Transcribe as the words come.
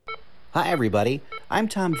Hi, everybody. I'm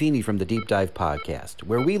Tom Feeney from the Deep Dive Podcast,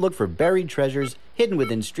 where we look for buried treasures hidden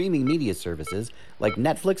within streaming media services like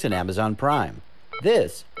Netflix and Amazon Prime.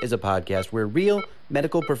 This is a podcast where real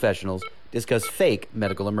medical professionals discuss fake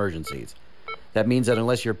medical emergencies. That means that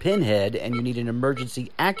unless you're Pinhead and you need an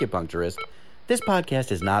emergency acupuncturist, this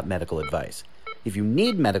podcast is not medical advice. If you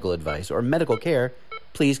need medical advice or medical care,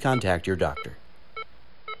 please contact your doctor.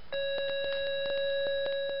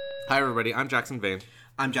 Hi, everybody. I'm Jackson Vane.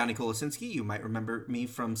 I'm Johnny Kolosinski. You might remember me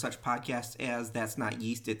from such podcasts as That's Not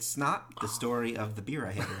Yeast, It's Snot, the story of the beer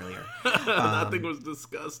I had earlier. That thing was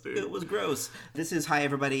disgusting. It was gross. This is Hi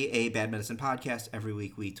Everybody, a bad medicine podcast. Every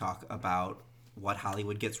week we talk about what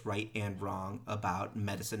Hollywood gets right and wrong about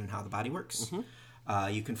medicine and how the body works.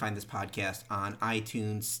 Mm-hmm. You can find this podcast on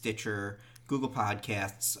iTunes, Stitcher, Google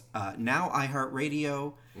Podcasts, now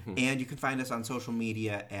iHeartRadio, and you can find us on social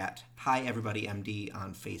media at Hi Everybody MD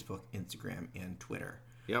on Facebook, Instagram, and Twitter.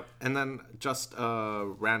 Yep, and then just a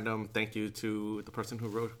random thank you to the person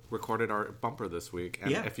who recorded our bumper this week.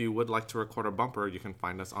 And if you would like to record a bumper, you can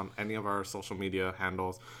find us on any of our social media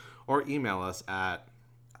handles or email us at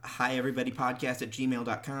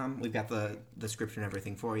hieverybodypodcast@gmail.com. We've got the script and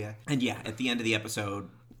everything for you. And yeah, at the end of the episode,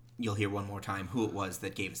 you'll hear one more time who it was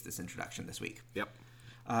that gave us this introduction this week. Yep.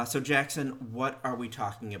 So, Jackson, what are we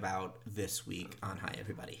talking about this week on Hi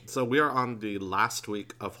Everybody? So we are on the last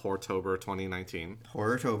week of Horrortober 2019.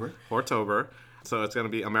 Horrortober. So it's going to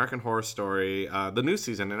be American Horror Story, the new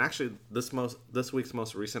season, and actually this week's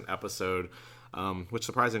most recent episode, which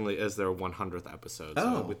surprisingly is their 100th episode.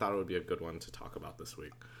 So we thought it would be a good one to talk about this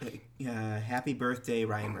week. Happy birthday,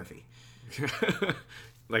 Ryan Murphy.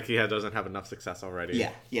 Like he doesn't have enough success already.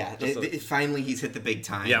 Yeah. Finally, he's hit the big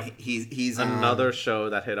time. Yep. He's another show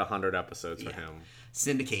that hit 100 episodes for him.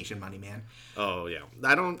 Syndication money, man. Oh yeah.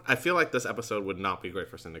 I feel like this episode would not be great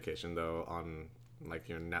for syndication though on like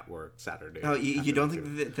your network Saturday. Oh, you don't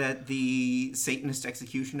think that the Satanist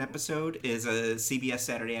Execution episode is a CBS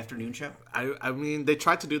Saturday afternoon show? I mean, they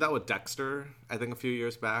tried to do that with Dexter, I think a few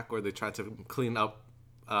years back, where they tried to clean up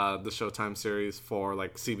the Showtime series for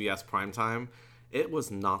like CBS primetime. It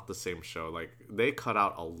was not the same show. Like, they cut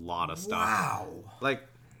out a lot of stuff. Wow. Like,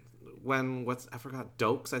 I forgot,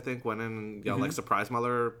 Dokes, I think, went in and yelled, like, Surprise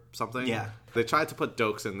Mother or something. Yeah. They tried to put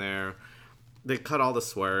Dokes in there. They cut all the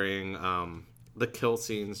swearing. The kill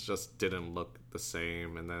scenes just didn't look the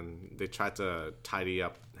same. And then they tried to tidy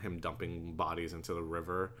up him dumping bodies into the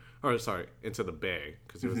river. Into the bay,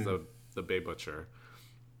 because he was the bay butcher.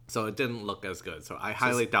 So it didn't look as good. So I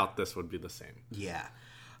highly doubt this would be the same. Yeah.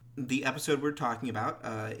 The episode we're talking about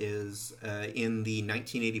is in the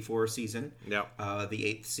 1984 season. Yeah. The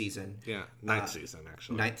 8th season. Yeah, ninth season,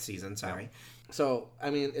 actually. 9th season, sorry. Yeah. So, I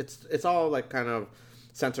mean, it's all, like, kind of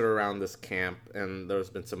centered around this camp, and there's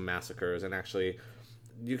been some massacres, and actually,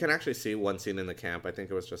 you can actually see one scene in the camp. I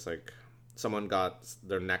think it was just, like, someone got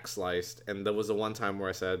their neck sliced, and there was the one time where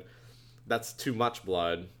I said, that's too much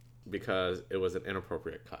blood, because it was an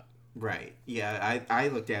inappropriate cut. Right. Yeah, I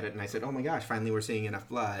looked at it and I said, "Oh my gosh, finally we're seeing enough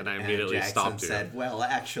blood." And I immediately Jackson stopped you. Said, "Well,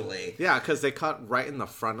 actually." Yeah, because they cut right in the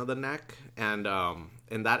front of the neck, and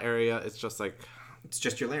in that area, it's just like it's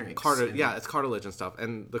just your larynx. It's cartilage and stuff.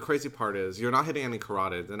 And the crazy part is you're not hitting any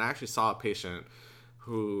carotids. And I actually saw a patient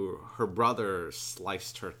who her brother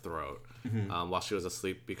sliced her throat while she was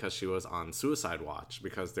asleep because she was on suicide watch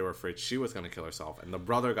because they were afraid she was going to kill herself. And the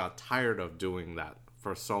brother got tired of doing that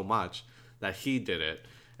for so much that he did it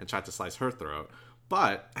and tried to slice her throat.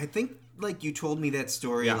 But I think, like, you told me that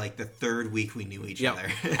story, like, the third week we knew each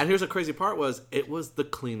other. And here's the crazy part was, it was the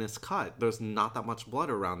cleanest cut. There's not that much blood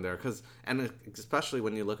around there. And especially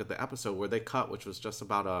when you look at the episode where they cut, which was just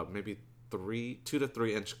about a maybe 2 to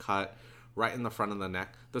 3 inch cut right in the front of the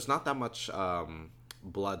neck. There's not that much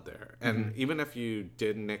blood there. And even if you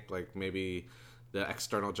did nick, like, maybe the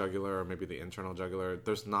external jugular or maybe the internal jugular,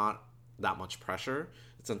 there's not that much pressure.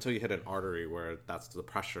 It's until you hit an artery where that's the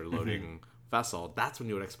pressure loading vessel. That's when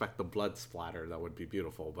you would expect the blood splatter. That would be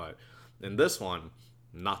beautiful. But in this one,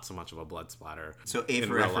 not so much of a blood splatter. So A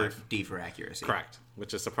for effort, D for accuracy. Correct,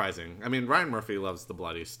 which is surprising. I mean, Ryan Murphy loves the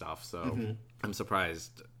bloody stuff, so I'm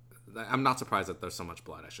surprised. I'm not surprised that there's so much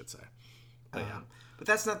blood, I should say. But but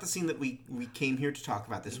that's not the scene that we came here to talk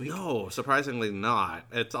about this week. No, surprisingly not.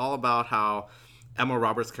 It's all about how Emma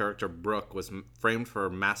Roberts' character Brooke was framed for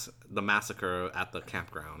the massacre at the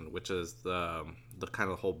campground, which is the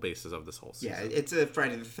kind of whole basis of this whole season. Yeah, it's a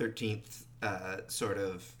Friday the 13th sort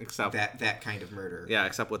of that kind of murder. Yeah,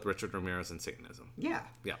 except with Richard Ramirez and Satanism. Yeah.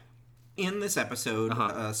 Yeah. In this episode,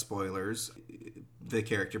 spoilers, the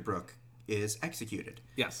character Brooke is executed.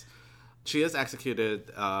 Yes. She is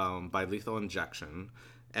executed by lethal injection.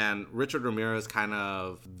 And Richard Ramirez kind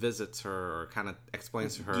of visits her or kind of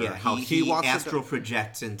explains to her how he wants astral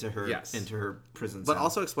projects into her prison cell. But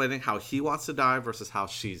also explaining how he wants to die versus how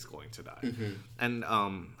she's going to die. Mm-hmm. And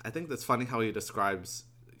I think that's funny how he describes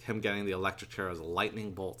him getting the electric chair as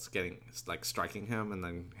lightning bolts striking him and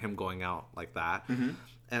then him going out like that. Mm-hmm.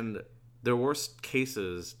 And there were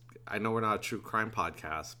cases, I know we're not a true crime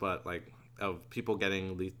podcast, but like of people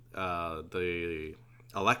getting the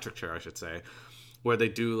electric chair, I should say, where they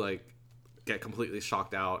do like get completely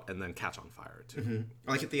shocked out and then catch on fire too. Mm-hmm.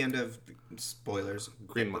 Like at the end of spoilers,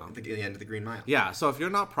 Green Mile. At the end of the Green Mile. Yeah. So if you're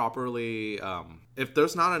not properly, if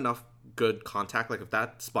there's not enough good contact, like if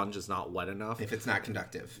that sponge is not wet enough, if it's not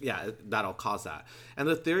conductive, that'll cause that. And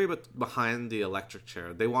the theory behind the electric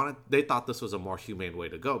chair, they thought this was a more humane way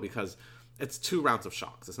to go because it's 2 rounds of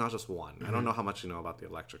shocks. It's not just one. Mm-hmm. I don't know how much you know about the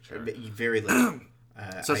electric chair. Very little.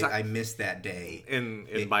 I missed that day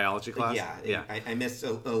in biology class. Yeah. I missed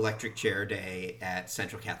an electric chair day at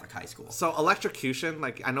Central Catholic High School. So electrocution,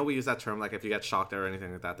 like I know we use that term, like if you get shocked or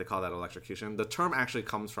anything like that, they call that electrocution. The term actually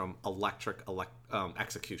comes from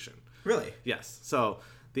execution. Really? Yes. So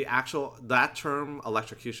that term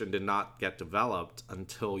electrocution did not get developed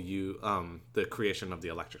until the creation of the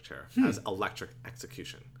electric chair as electric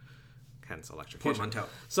execution. Hence electrocution. Portmanteau.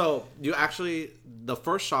 So the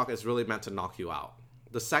first shock is really meant to knock you out.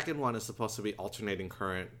 The second one is supposed to be alternating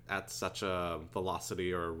current at such a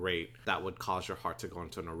velocity or a rate that would cause your heart to go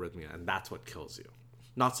into an arrhythmia, and that's what kills you.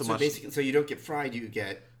 Not so much. Basically, so you don't get fried, you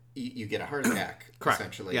get a heart attack. Correct.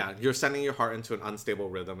 Essentially. Yeah, you're sending your heart into an unstable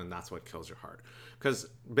rhythm, and that's what kills your heart. Because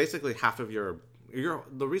basically half of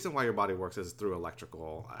the reason why your body works is through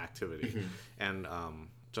electrical activity, mm-hmm. and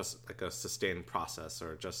just like a sustained process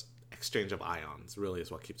or just exchange of ions really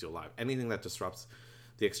is what keeps you alive. Anything that disrupts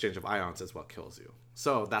the exchange of ions is what kills you.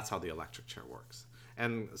 So that's how the electric chair works.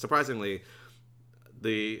 And surprisingly,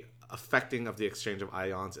 the affecting of the exchange of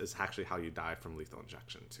ions is actually how you die from lethal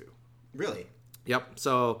injection too. Really? Yep.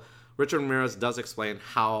 So Richard Ramirez does explain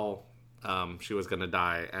how she was going to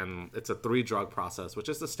die, and it's a 3-drug process, which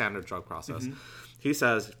is the standard drug process. Mm-hmm. He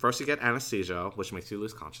says, first you get anesthesia, which makes you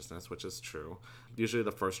lose consciousness, which is true. Usually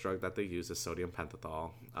the first drug that they use is sodium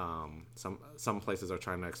pentothal. Some places are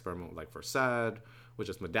trying to experiment with like Versed, which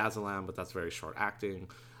is midazolam, but that's very short acting.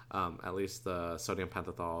 At least the sodium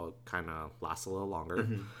pentothal kind of lasts a little longer.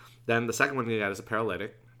 Mm-hmm. Then the second one you get is a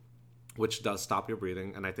paralytic, which does stop your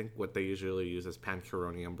breathing. And I think what they usually use is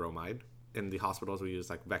pancuronium bromide. In the hospitals, we use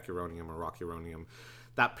like vecuronium or rocuronium.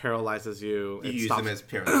 That paralyzes you. You use them as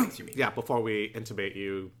paramedics, you mean? Yeah, before we intubate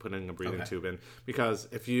you, put in a breathing tube in. Because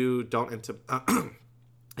if you don't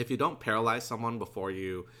paralyze someone before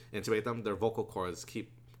you intubate them, their vocal cords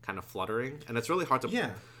keep kind of fluttering. And it's really hard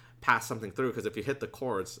to pass something through, because if you hit the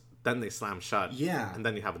cords, then they slam shut. Yeah. And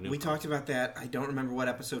then you have a new We talked about that. I don't remember what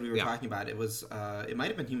episode we were talking about. It was, it might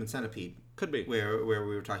have been Human Centipede. Could be. Where we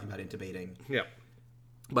were talking about intubating. Yeah.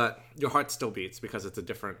 But your heart still beats because it's a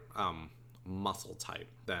different muscle type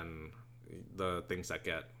than the things that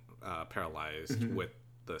get paralyzed with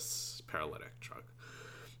this paralytic drug.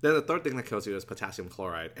 Then the third thing that kills you is potassium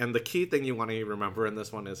chloride. And the key thing you want to remember in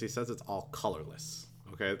this one is he says it's all colorless.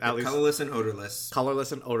 Okay, at least colorless and odorless.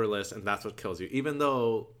 Colorless and odorless, and that's what kills you. Even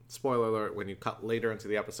though, spoiler alert, when you cut later into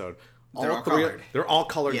the episode, they're all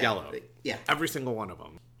colored yellow. Yeah. Every single one of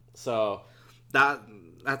them. So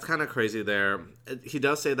that's kind of crazy there. He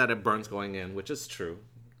does say that it burns going in, which is true.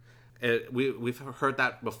 We've heard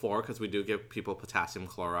that before, because we do give people potassium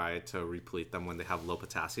chloride to replete them when they have low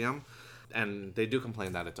potassium. And they do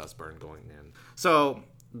complain that it does burn going in. So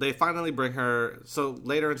they finally bring her... So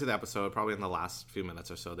later into the episode, probably in the last few minutes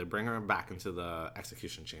or so, they bring her back into the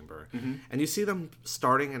execution chamber. Mm-hmm. And you see them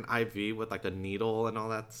starting an IV with like a needle and all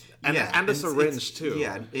that. And a syringe too.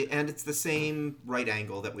 Yeah, and it's the same right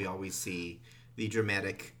angle that we always see. The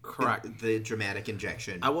dramatic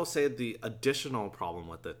injection. I will say the additional problem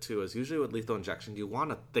with it too is usually with lethal injection, you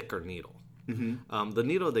want a thicker needle. Mm-hmm. The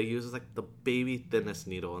needle they use is like the baby thinnest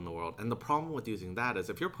needle in the world, and the problem with using that is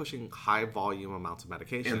if you're pushing high volume amounts of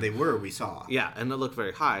medication, and we saw, and they look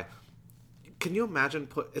very high. Can you imagine?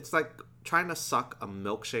 It's like trying to suck a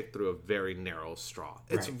milkshake through a very narrow straw.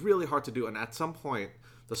 It's really hard to do, and at some point,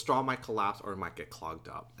 the straw might collapse or it might get clogged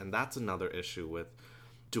up, and that's another issue with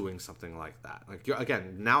doing something like that. Like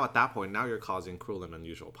now at that point, now you're causing cruel and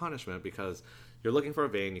unusual punishment, because you're looking for a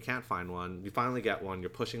vein, you can't find one, you finally get one, you're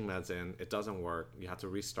pushing meds in, it doesn't work, you have to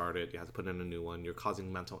restart it, you have to put in a new one, you're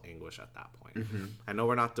causing mental anguish at that point. Mm-hmm. I know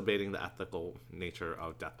we're not debating the ethical nature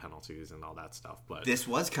of death penalties and all that stuff, but this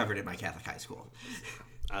was covered at my Catholic high school.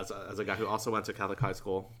 As a guy who also went to Catholic high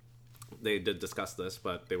school, they did discuss this,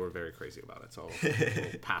 but they were very crazy about it, so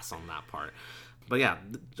we'll pass on that part. But yeah,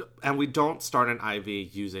 and we don't start an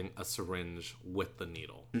IV using a syringe with the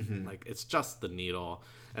needle. Like, it's just the needle,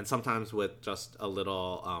 and sometimes with just a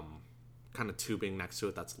little kind of tubing next to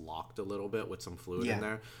it that's locked a little bit with some fluid in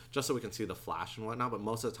there, just so we can see the flash and whatnot. But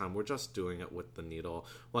most of the time, we're just doing it with the needle.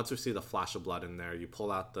 Once we see the flash of blood in there, you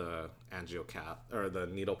pull out the angiocath, or the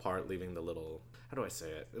needle part, leaving the little, how do I say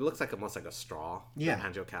it? It looks like almost like a straw. Yeah. The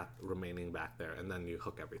angiocath remaining back there, and then you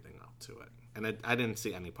hook everything up to it. And I didn't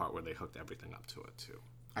see any part where they hooked everything up to it, too.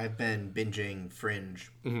 I've been binging Fringe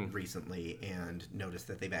recently and noticed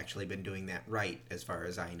that they've actually been doing that right, as far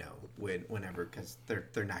as I know. Whenever, because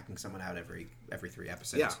they're knocking someone out every 3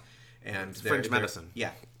 episodes. Yeah, and Fringe medicine.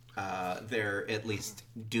 Yeah, they're at least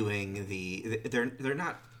doing they're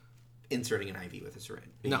not inserting an IV with a syringe.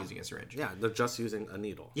 Using a syringe. Yeah, they're just using a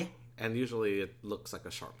needle. Yeah. And usually it looks like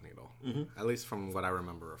a sharp needle. At least from what I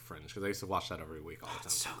remember of Fringe, because I used to watch that every week all the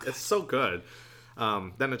time. It's so good.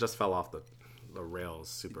 Then it just fell off the rails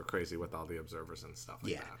super crazy with all the observers and stuff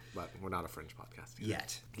like that. But we're not a Fringe podcast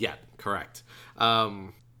yet. Correct.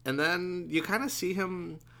 And then you kind of see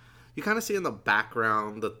him, in the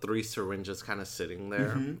background the 3 syringes kind of sitting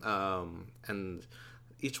there. And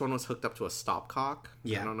each one was hooked up to a stopcock.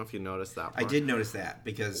 I don't know if you noticed that part. I did notice that,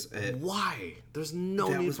 because why? There's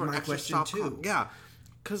no need for an extra stopcock. Too. Yeah.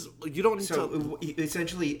 Because you don't need to... So,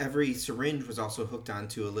 essentially, every syringe was also hooked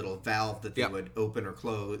onto a little valve that they would open or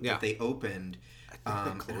close, that they opened.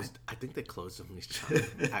 I think they closed them each time,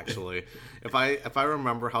 actually. If I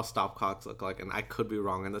remember how stopcocks look like, and I could be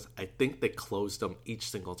wrong on this, I think they closed them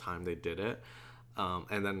each single time they did it,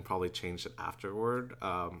 and then probably changed it afterward.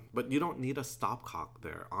 But you don't need a stopcock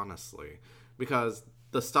there, honestly, because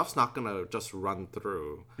the stuff's not going to just run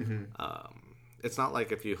through. It's not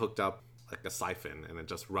like if you hooked up like a siphon and it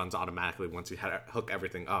just runs automatically once you hook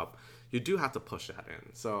everything up. You do have to push that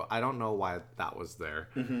in. So I don't know why that was there.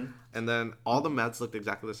 And then all the meds looked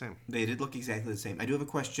exactly the same. They did look exactly the same. I do have a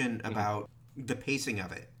question about the pacing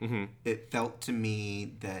of it. It felt to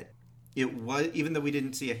me that it was, even though we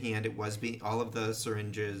didn't see a hand, it was all of the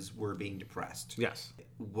syringes were being depressed. Yes.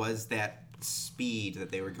 Was that speed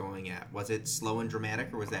that they were going at, was it slow and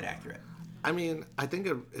dramatic, or was that accurate? I mean, I think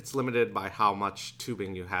it's limited by how much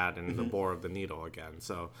tubing you had in the bore of the needle again.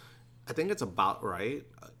 So I think it's about right.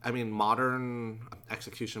 I mean, modern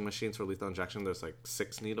execution machines for lethal injection, there's like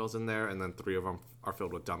 6 needles in there, and then 3 of them are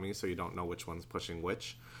filled with dummies, so you don't know which one's pushing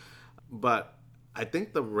which. But I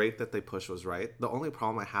think the rate that they push was right. The only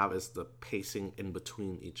problem I have is the pacing in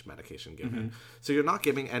between each medication given. So you're not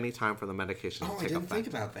giving any time for the medication to take effect. I didn't think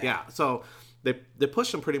about that. Yeah, so... They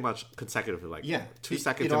pushed them pretty much consecutively, like 2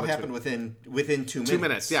 seconds. It all happened within 2 minutes. 2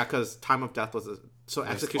 minutes, yeah, because time of death was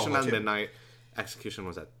execution at midnight. Execution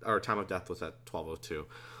was time of death was at 12:02.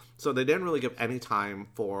 So they didn't really give any time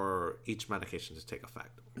for each medication to take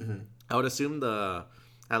effect. I would assume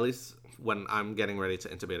at least when I'm getting ready to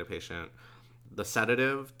intubate a patient, the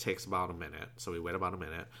sedative takes about a minute, so we wait about a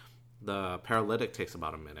minute. The paralytic takes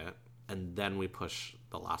about a minute, and then we push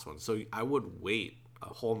the last one. So I would wait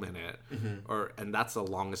a whole minute, and that's the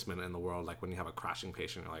longest minute in the world. Like when you have a crashing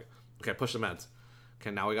patient, you're like, okay, push the meds. Okay,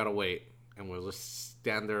 now we gotta wait, and we'll just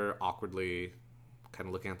stand there awkwardly, kind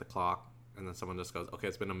of looking at the clock, and then someone just goes, okay,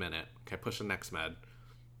 it's been a minute. Okay, push the next med.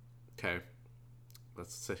 Okay,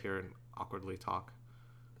 let's sit here and awkwardly talk.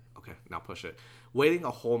 Okay, now push it. Waiting a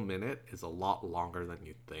whole minute is a lot longer than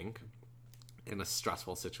you'd think in a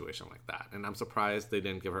stressful situation like that, and I'm surprised they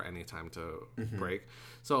didn't give her any time to break.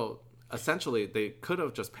 So essentially, they could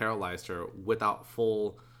have just paralyzed her without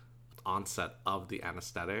full onset of the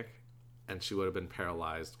anesthetic, and she would have been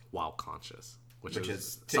paralyzed while conscious, which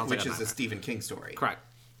is a Stephen King story. Correct.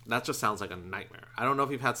 That just sounds like a nightmare. I don't know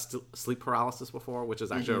if you've had sleep paralysis before, which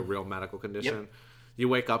is actually a real medical condition. Yep. You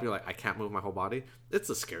wake up, you're like, I can't move my whole body. It's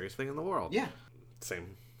the scariest thing in the world. Yeah.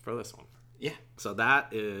 Same for this one. Yeah. So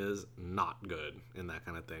that is not good in that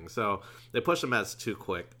kind of thing. So they pushed the meds too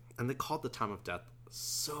quick, and they called the time of death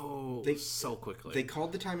so quickly. They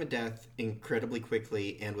called the time of death incredibly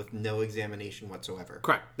quickly and with no examination whatsoever.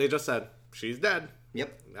 Correct. They just said, she's dead.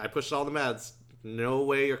 Yep. I pushed all the meds. No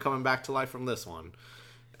way you're coming back to life from this one.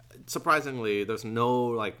 Surprisingly, there's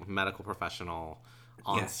no medical professional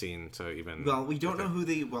on scene to even... Well, we don't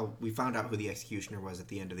know we found out who the executioner was at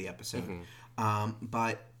the end of the episode.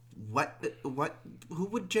 But who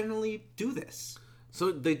would generally do this?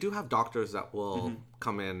 So they do have doctors that will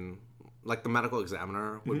come in. Like the medical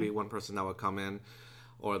examiner would be one person that would come in,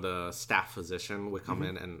 or the staff physician would come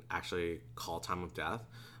in and actually call time of death.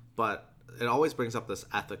 But it always brings up this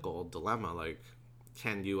ethical dilemma. Like,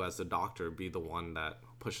 can you as the doctor be the one that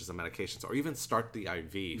pushes the medications or even start the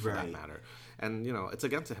IV for that matter? And, you know, it's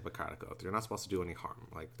against the Hippocratic Oath. You're not supposed to do any harm.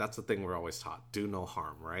 Like, that's the thing we're always taught. Do no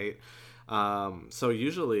harm, right? So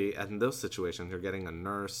usually in those situations, you're getting a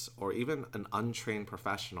nurse or even an untrained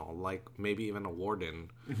professional, like maybe even a warden,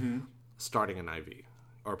 starting an IV.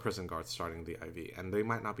 Or prison guards starting the IV. And they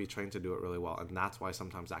might not be trained to do it really well. And that's why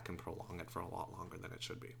sometimes that can prolong it for a lot longer than it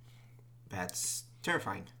should be. That's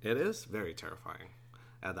terrifying. It is very terrifying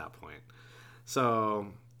at that point. So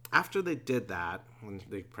after they did that, when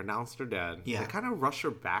they pronounced her dead, they kind of rush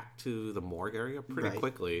her back to the morgue area pretty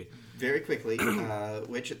quickly. Very quickly,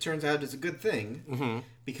 which it turns out is a good thing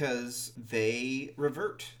because they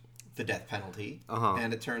revert the death penalty.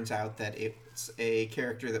 And it turns out that it's a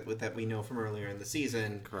character that we know from earlier in the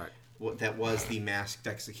season. Correct. That was the masked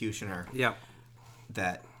executioner. Yeah.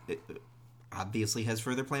 That obviously has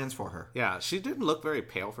further plans for her. Yeah, she didn't look very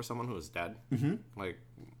pale for someone who was dead. Like,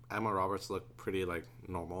 Emma Roberts looked pretty, like,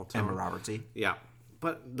 normal to Emma Robertsy. Yeah.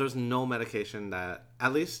 But there's no medication that,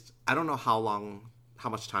 at least, I don't know how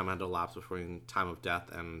much time had to elapse between time of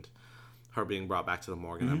death and her being brought back to the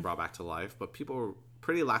morgue and then brought back to life. But people were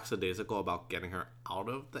pretty lackadaisical about getting her out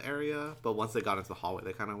of the area. But once they got into the hallway,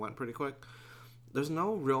 they kind of went pretty quick. There's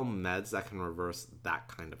no real meds that can reverse that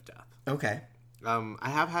kind of death. Okay. I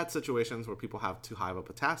have had situations where people have too high of a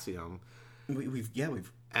potassium. We've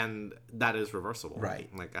and that is reversible. Right.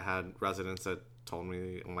 Like, I had residents that told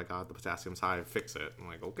me, oh my God, the potassium's high, fix it. I'm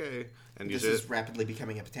like, okay. And this is rapidly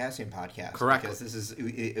becoming a potassium podcast. Correct. Because this is...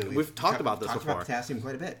 We've talked about this before. Talked about potassium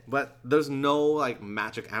quite a bit. But there's no, like,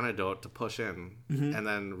 magic antidote to push in and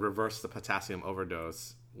then reverse the potassium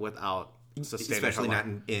overdose without sustaining Especially her not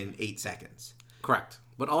life. in 8 seconds. Correct.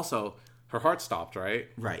 But also, her heart stopped, right?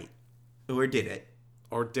 Right. Or did it?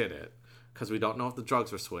 Because we don't know if the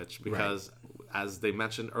drugs were switched. Because, as they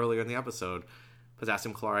mentioned earlier in the episode,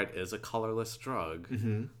 potassium chloride is a colorless drug.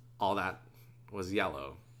 All that was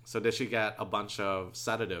yellow. So did she get a bunch of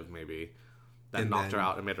sedative, maybe, that knocked her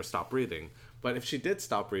out and made her stop breathing? But if she did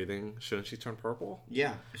stop breathing, shouldn't she turn purple?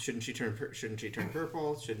 Yeah. Shouldn't she turn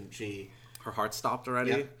purple? Shouldn't she... Her heart stopped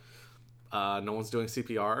already. Yeah. No one's doing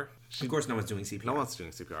CPR. Of course no one's doing CPR. No one's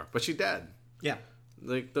doing CPR. But she dead. Yeah.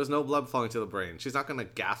 Like, there's no blood flowing to the brain. She's not going to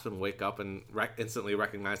gasp and wake up and instantly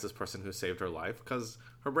recognize this person who saved her life because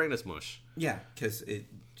her brain is mush. Yeah, because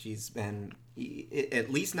she's been at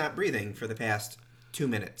least not breathing for the past 2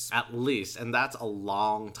 minutes. At least. And that's a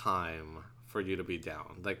long time for you to be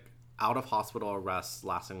down. Like, out of hospital arrests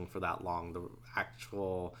lasting for that long, the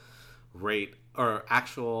actual rate or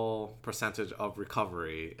actual percentage of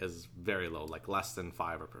recovery is very low, like less than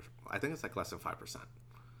 5%. I think it's like less than 5%.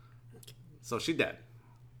 So she dead.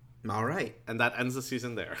 All right. And that ends the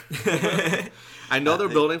season there. I know they're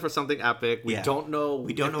building for something epic. We don't know.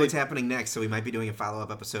 We don't know what's happening next, so we might be doing a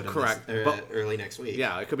follow-up episode early next week.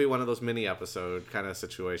 Yeah, it could be one of those mini episode kind of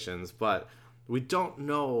situations, but we don't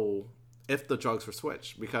know if the drugs were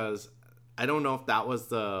switched because I don't know if that was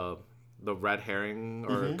the red herring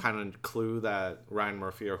or kind of clue that Ryan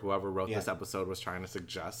Murphy or whoever wrote this episode was trying to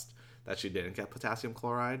suggest that she didn't get potassium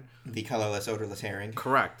chloride. The colorless, odorless herring.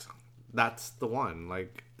 Correct. That's the one.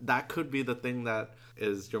 Like, that could be the thing that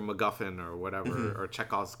is your MacGuffin or whatever, or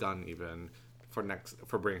Chekhov's gun even for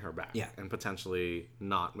bringing her back, and potentially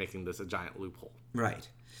not making this a giant loophole. Right.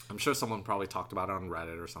 I'm sure someone probably talked about it on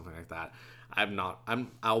Reddit or something like that.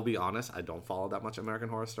 I'll be honest. I don't follow that much American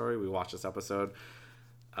Horror Story. We watched this episode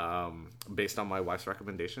based on my wife's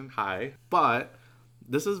recommendation. But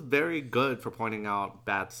this is very good for pointing out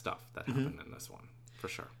bad stuff that happened in this one, for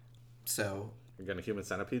sure. So. You're going to human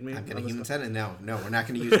centipede me? I'm going to human centipede. No, we're not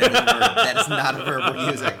going to use that verb. That is not a verb we're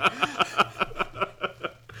using.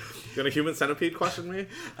 You're going to human centipede question me?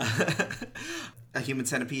 A human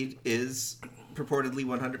centipede is purportedly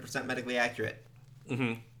 100% medically accurate.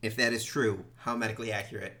 If that is true, how medically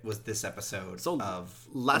accurate was this episode of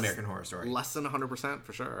American Horror Story? Less than 100%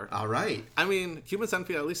 for sure. All right. I mean, human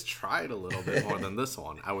centipede at least tried a little bit more than this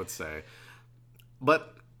one, I would say.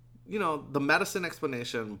 But, you know, the medicine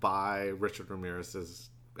explanation by Richard Ramirez's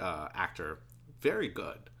actor, very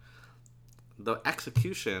good. The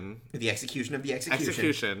execution... The execution of the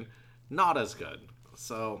execution. Not as good.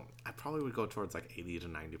 So I probably would go towards like 80 to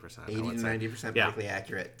 90%. 80 to 90% medically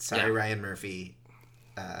accurate. Sorry, Ryan Murphy.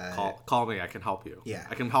 Call me. I can help you. Yeah.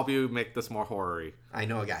 I can help you make this more horror-y. I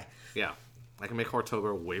know a guy. Yeah. I can make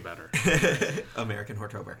Hortober way better. American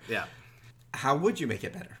Hortober. Yeah. How would you make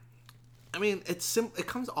it better? I mean, it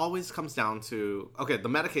always comes down to, okay, the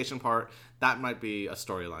medication part, that might be a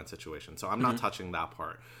storyline situation. So I'm not touching that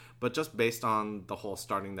part. But just based on the whole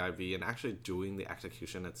starting the IV and actually doing the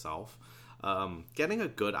execution itself, Getting a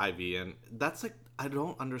good IV in, that's like, I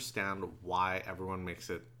don't understand why everyone makes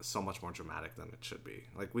it so much more dramatic than it should be.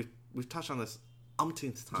 Like, we've touched on this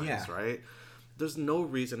umpteenth times, right? There's no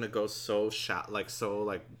reason to go so sharp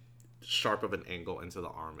of an angle into the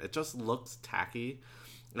arm. It just looks tacky.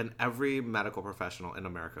 And every medical professional in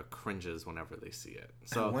America cringes whenever they see it.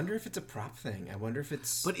 So I wonder if it's a prop thing. I wonder if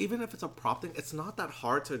it's... But even if it's a prop thing, it's not that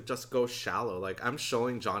hard to just go shallow. Like, I'm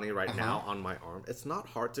showing Johnny right now on my arm. It's not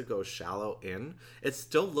hard to go shallow in. It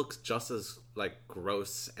still looks just as, like,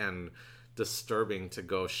 gross and disturbing to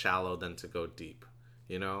go shallow than to go deep,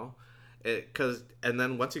 you know? And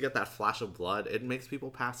then once you get that flash of blood, it makes people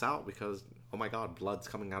pass out because, oh my God, blood's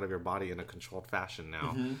coming out of your body in a controlled fashion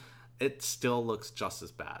now. It still looks just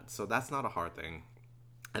as bad. So that's not a hard thing.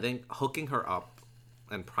 I think hooking her up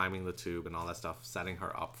and priming the tube and all that stuff, setting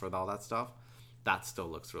her up for all that stuff, that still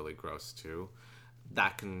looks really gross too.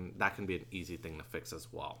 That can be an easy thing to fix as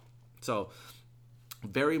well. So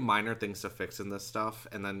very minor things to fix in this stuff.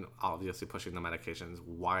 And then obviously pushing the medications.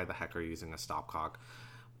 Why the heck are you using a stopcock?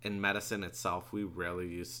 In medicine itself, we rarely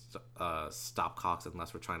use stopcocks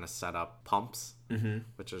unless we're trying to set up pumps,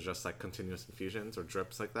 which is just like continuous infusions or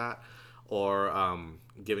drips like that, or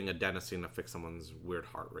giving adenosine to fix someone's weird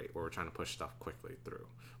heart rate where we're trying to push stuff quickly through.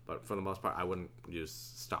 But for the most part, I wouldn't use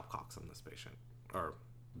stopcocks on this patient or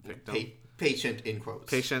victim. Patient in quotes.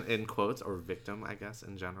 Patient in quotes, or victim, I guess,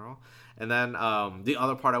 in general. And then the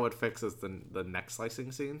other part I would fix is the neck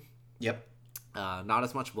slicing scene. Yep. Not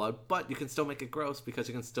as much blood, but you can still make it gross because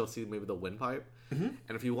you can still see maybe the windpipe. And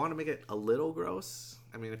if you want to make it a little gross,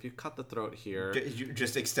 I mean, if you cut the throat here, you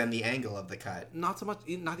just extend the angle of the cut. not so much.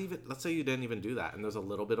 Not even. Let's say you didn't even do that, and there's a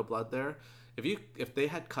little bit of blood there. If they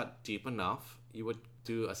had cut deep enough, you would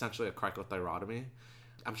do essentially a cricothyrotomy.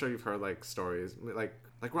 I'm sure you've heard like stories like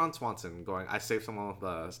Ron Swanson going, "I saved someone with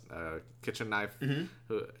a kitchen knife,"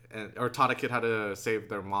 or taught a kid how to save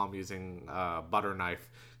their mom using a butter knife.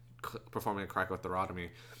 Performing a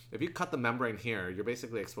cricothyrotomy. If you cut the membrane here, you're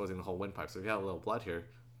basically exposing the whole windpipe. So if you have a little blood here,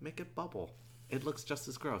 make it bubble. It looks just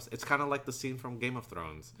as gross. It's kind of like the scene from Game of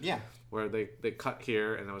Thrones. Yeah. Where they cut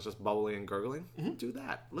here and it was just bubbling and gurgling. Do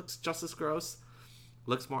that. Looks just as gross.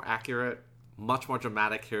 Looks more accurate. Much more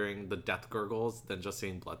dramatic hearing the death gurgles than just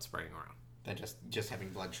seeing blood spraying around. Than just having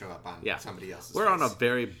blood show up on somebody else's We're face. on a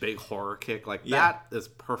very big horror kick. Like, that is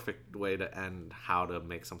perfect way to end how to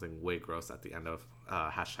make something way gross at the end of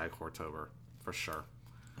hashtag Hortober, for sure.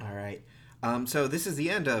 All right. So this is the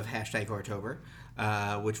end of hashtag Hortober,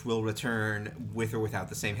 which will return with or without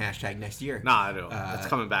the same hashtag next year. Nah, I don't. It's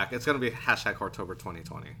coming back. It's going to be hashtag Hortober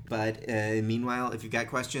 2020. But meanwhile, if you've got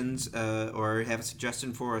questions or have a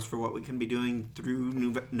suggestion for us for what we can be doing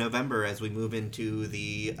through November as we move into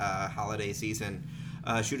the holiday season,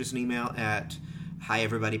 shoot us an email at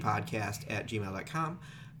hieverybodypodcast@gmail.com.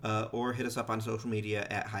 Or hit us up on social media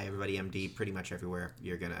at HiEverybodyMD. Pretty much everywhere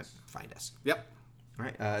you're going to find us. Yep. All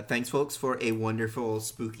right. Thanks, folks, for a wonderful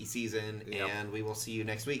spooky season, and we will see you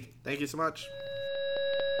next week. Thank you so much.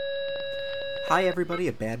 Hi, everybody.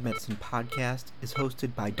 A Bad Medicine Podcast is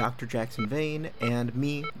hosted by Dr. Jackson Vane and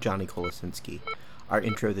me, Johnny Kolosinski. Our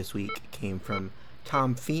intro this week came from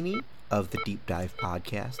Tom Feeney of the Deep Dive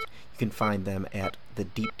Podcast. You can find them at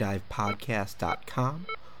thedeepdivepodcast.com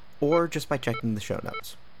or just by checking the show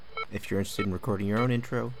notes. If you're interested in recording your own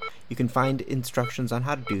intro, you can find instructions on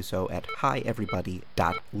how to do so at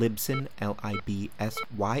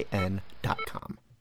hieverybody.libsyn.com.